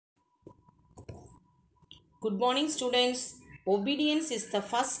Good morning, students. Obedience is the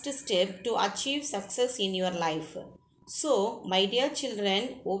first step to achieve success in your life. So, my dear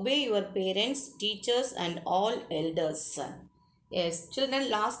children, obey your parents, teachers, and all elders. Yes, children,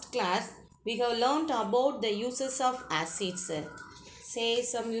 last class we have learnt about the uses of acids. Say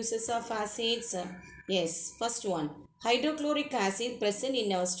some uses of acids. Yes, first one. Hydrochloric acid present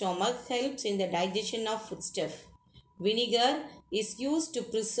in our stomach helps in the digestion of foodstuff. Vinegar is used to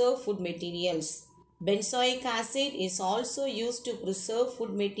preserve food materials. Benzoic acid is also used to preserve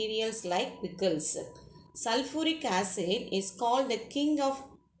food materials like pickles. Sulfuric acid is called the king of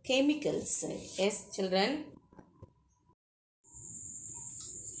chemicals. Yes, children.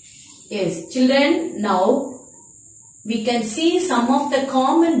 Yes, children, now we can see some of the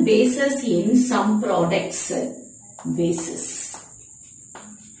common bases in some products. Bases.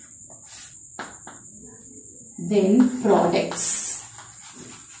 Then products.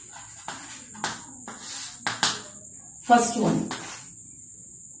 First one,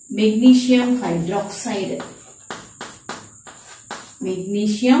 magnesium hydroxide.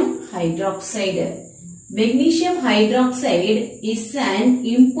 Magnesium hydroxide. Magnesium hydroxide is an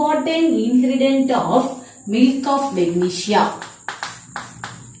important ingredient of milk of magnesia.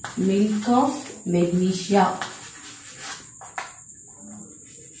 Milk of magnesia.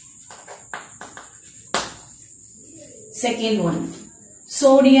 Second one,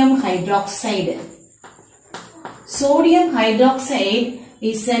 sodium hydroxide. Sodium hydroxide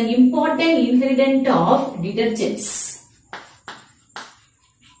is an important ingredient of detergents.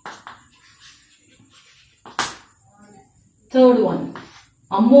 Third one,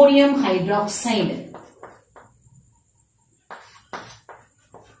 ammonium hydroxide.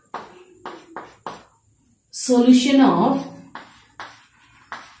 Solution of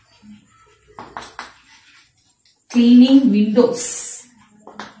cleaning windows.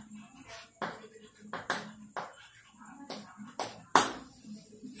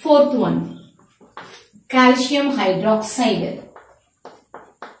 Fourth one, calcium hydroxide.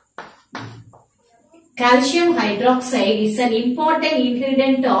 Calcium hydroxide is an important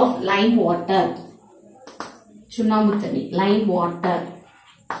ingredient of lime water. Chunamutani, lime water.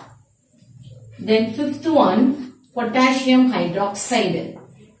 Then fifth one, potassium hydroxide.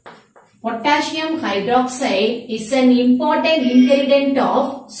 Potassium hydroxide is an important ingredient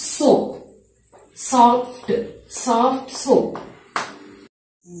of soap. Soft soap.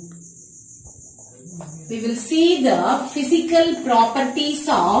 We will see the physical properties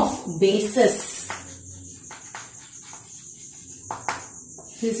of bases.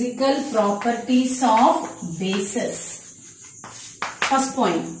 Physical properties of bases. First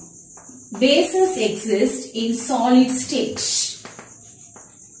point. Bases exist in solid state.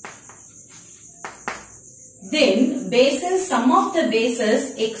 Then bases, some of the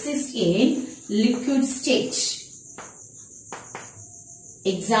bases exist in liquid state.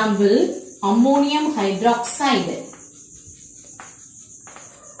 Example, ammonium hydroxide.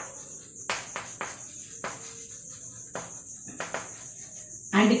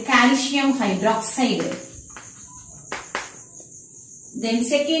 And calcium hydroxide. Then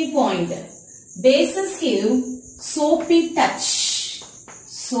second point, bases give soapy touch.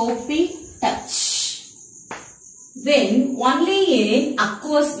 Soapy touch. When only in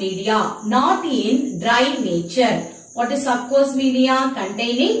aqueous media, not in dry nature. What is aqueous media?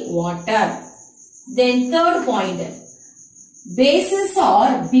 Containing water. Then third point, bases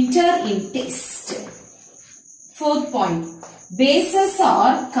are bitter in taste. Fourth point, bases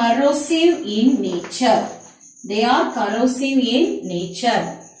are corrosive in nature. They are corrosive in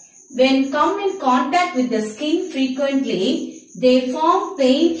nature. When come in contact with the skin frequently, they form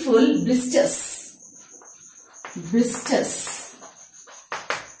painful blisters. Blisters.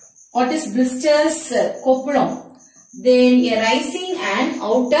 What is blisters? Kopulam. Then a rising and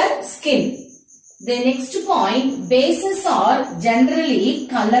outer skin. The next point, bases are generally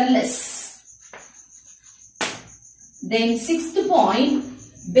colorless. Then sixth point,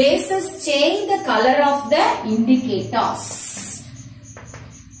 bases change the color of the indicators.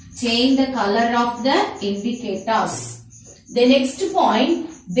 Change the color of the indicators. The next point,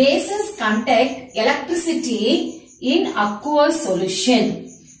 bases conduct electricity in aqueous solution.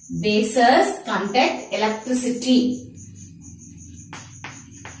 Bases conduct electricity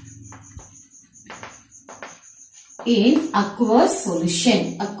in aqueous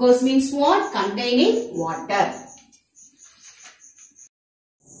solution. Aqueous means what? Containing water.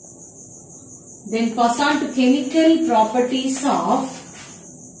 Then pass on to chemical properties of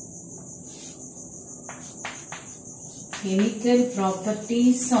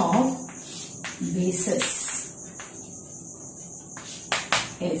bases.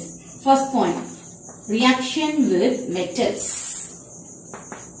 Yes. First point, reaction with metals.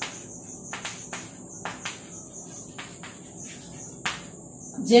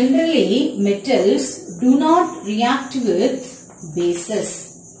 Generally, metals do not react with bases.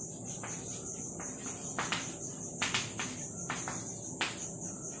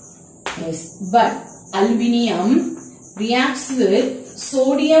 Yes, but aluminium reacts with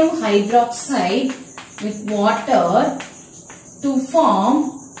sodium hydroxide with water to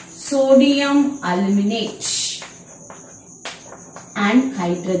form sodium aluminate and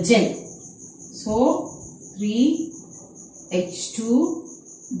hydrogen. So 3H2,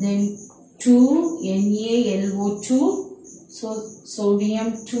 then 2NaLO2, so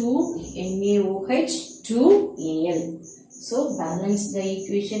sodium 2NaOH 2Al. So balance the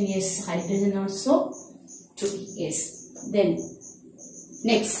equation. Yes, hydrogen also 2. Yes. Then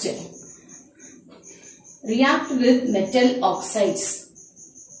next, react with metal oxides.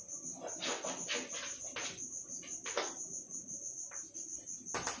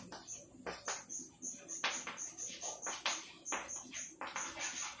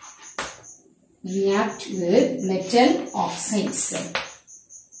 React with metal oxides.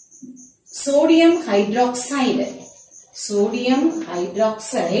 Sodium hydroxide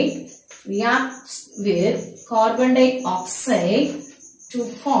reacts with carbon dioxide to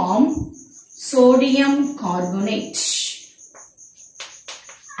form sodium carbonate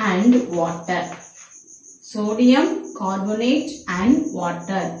and water. Sodium carbonate and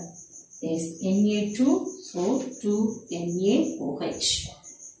water is Na2, so 2NaOH.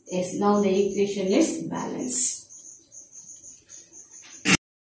 Yes, now the equation is balanced.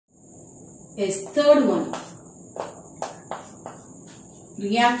 Yes, third one.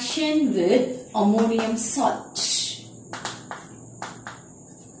 Reaction with ammonium salt.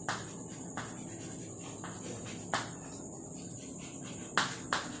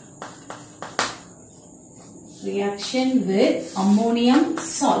 Reaction with ammonium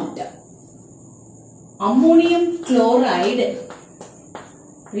salt. Ammonium chloride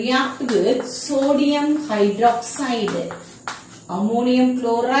react with sodium hydroxide. Ammonium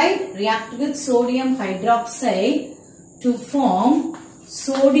chloride react with sodium hydroxide to form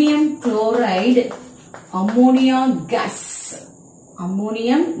sodium chloride ammonia gas.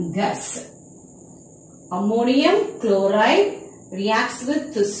 Ammonium gas. Ammonium chloride reacts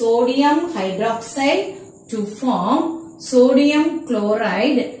with sodium hydroxide to form sodium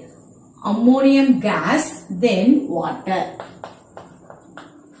chloride ammonium gas, then water.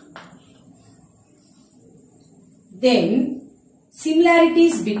 Then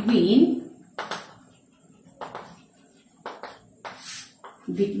similarities between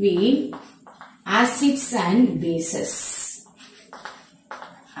acids and bases.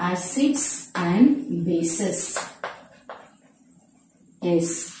 Acids and bases.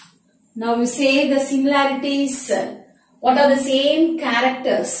 Yes. Now we say the similarities. What are the same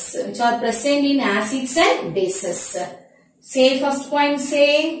characters which are present in acids and bases? Say first point,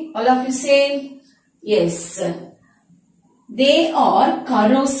 say, all of you say. Yes. They are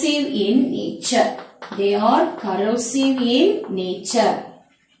corrosive in nature. They are corrosive in nature.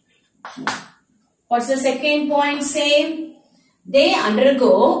 What's the second point? Say, they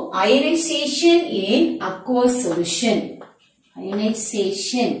undergo ionization in aqueous solution.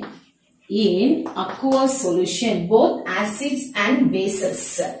 Ionization in aqueous solution. Both acids and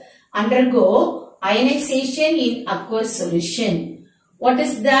bases undergo ionization in aqueous solution. What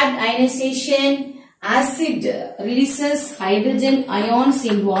is that ionization? Acid releases hydrogen ions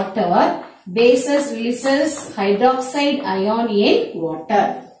in water. Bases releases hydroxide ion in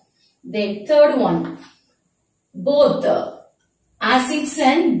water. Then third one. Both acids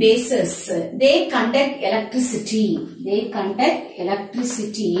and bases, they conduct electricity. They conduct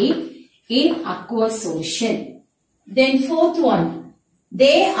electricity in aqueous solution. Then fourth one.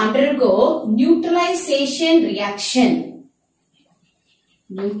 They undergo neutralization reaction.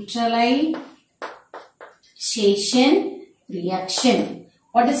 Neutralization reaction.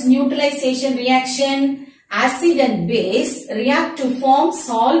 What is neutralization reaction? Acid and base react to form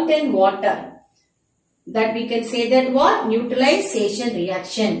salt and water. That we can say that what? Neutralization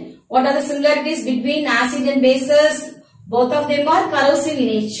reaction. What are the similarities between acid and bases? Both of them are corrosive in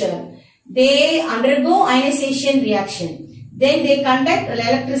nature. They undergo ionization reaction. Then they conduct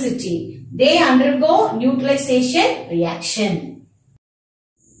electricity. They undergo neutralization reaction.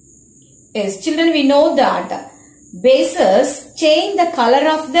 Yes, children, we know that bases change the color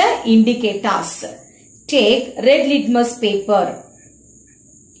of the indicators. Take red litmus paper.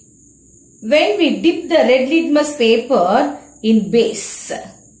 When we dip the red litmus paper in base,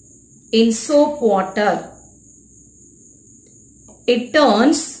 in soap water, it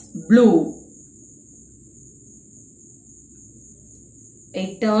turns blue.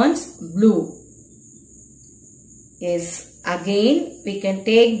 it turns blue. Yes, again we can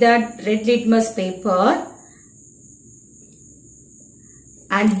take that red litmus paper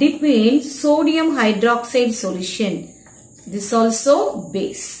and dip in sodium hydroxide solution. This also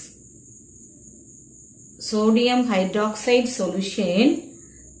base. Sodium hydroxide solution,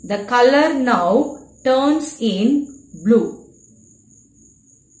 the color now turns in blue.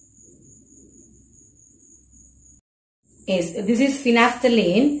 Yes, this is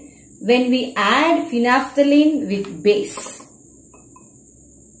phenolphthalein. When we add phenolphthalein with base,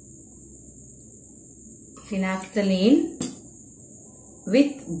 phenolphthalein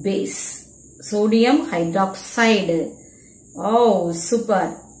with base, sodium hydroxide. Oh,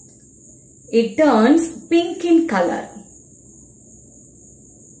 super. It turns pink in color.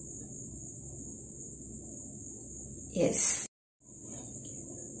 Yes.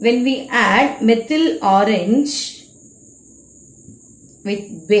 When we add methyl orange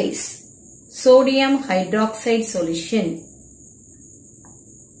with base, sodium hydroxide solution,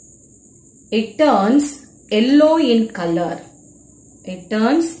 it turns yellow in color. It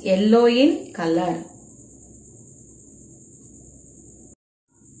turns yellow in color.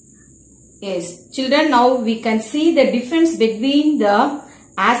 Yes, children, now we can see the difference between the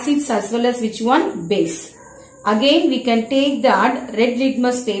acids as well as which one? Base. Again, we can take that red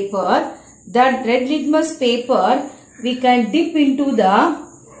litmus paper. That red litmus paper we can dip into the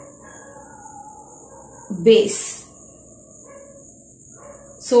base,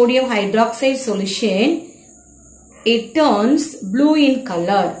 sodium hydroxide solution. It turns blue in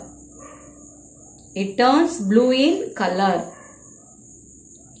color. It turns blue in color.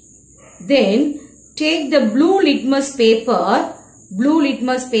 Then take the blue litmus paper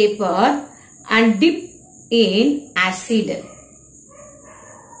and dip in acid.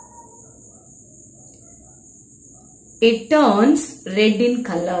 It turns red in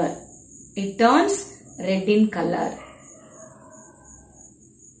color. It turns red in color.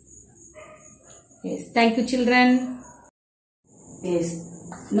 Yes, thank you children. Yes,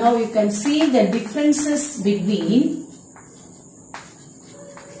 now you can see the differences between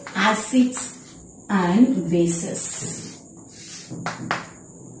acids and bases.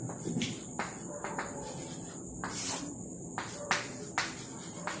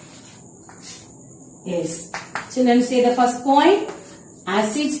 Yes, children, say the first point.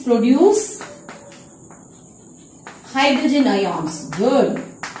 Acids produce hydrogen ions. Good.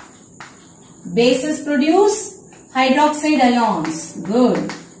 Bases produce hydroxide ions.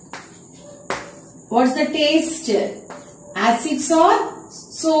 Good. What's the taste? Acids are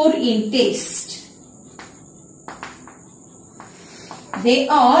sour in taste. They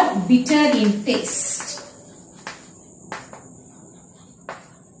are bitter in taste.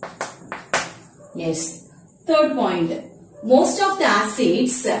 Yes. Third point. Most of the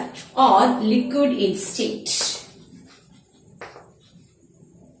acids are liquid in state.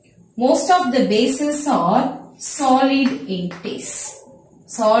 Most of the bases are solid in taste.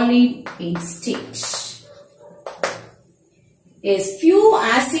 Solid in state. Yes,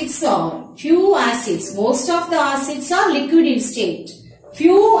 most of the acids are liquid in state.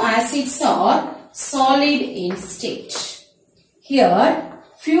 Few acids are solid in state. Here,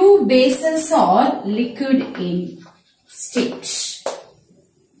 few bases are liquid in state.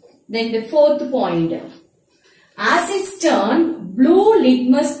 Then the fourth point. Acids turn blue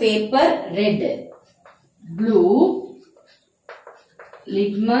litmus paper red. Blue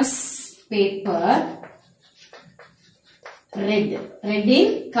litmus paper red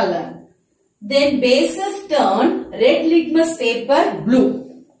in color. Then bases turn red litmus paper blue.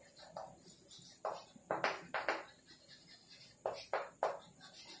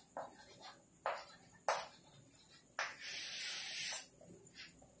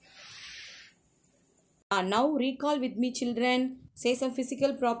 Now recall with me children. Say some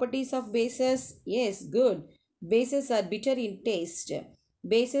physical properties of bases. Yes, good. Bases are bitter in taste.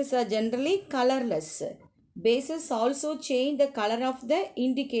 Bases are generally colorless. Bases also change the color of the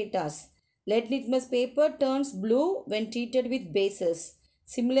indicators. Lead litmus paper turns blue when treated with bases.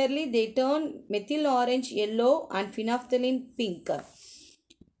 Similarly, they turn methyl orange yellow and phenolphthalein pink.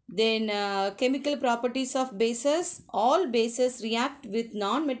 Then chemical properties of bases. All bases react with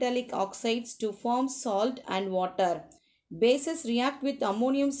non-metallic oxides to form salt and water. Bases react with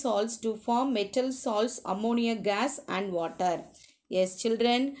ammonium salts to form metal salts, ammonia gas and water. Yes,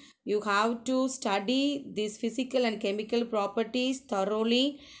 children, you have to study these physical and chemical properties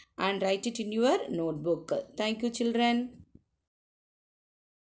thoroughly and write it in your notebook. Thank you, children.